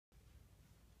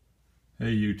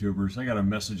Hey YouTubers, I got a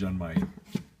message on my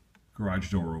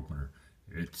garage door opener.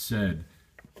 It said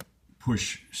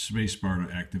push spacebar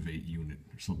to activate unit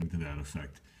or something to that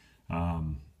effect.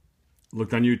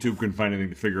 Looked on YouTube, couldn't find anything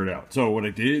to figure it out. So what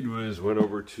I did was went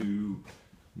over to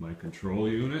my control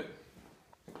unit,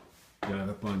 got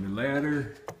up on the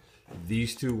ladder,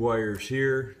 these two wires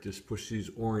here, just push these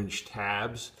orange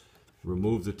tabs,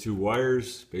 remove the two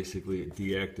wires, basically it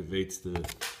deactivates the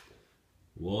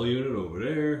wall unit over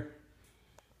there.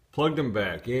 Plugged them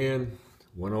back in,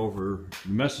 went over,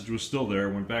 the message was still there,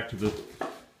 went back to the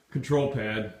control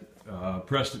pad,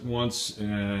 pressed it once,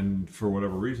 and for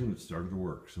whatever reason it started to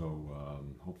work. So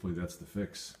hopefully that's the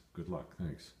fix. Good luck,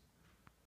 thanks.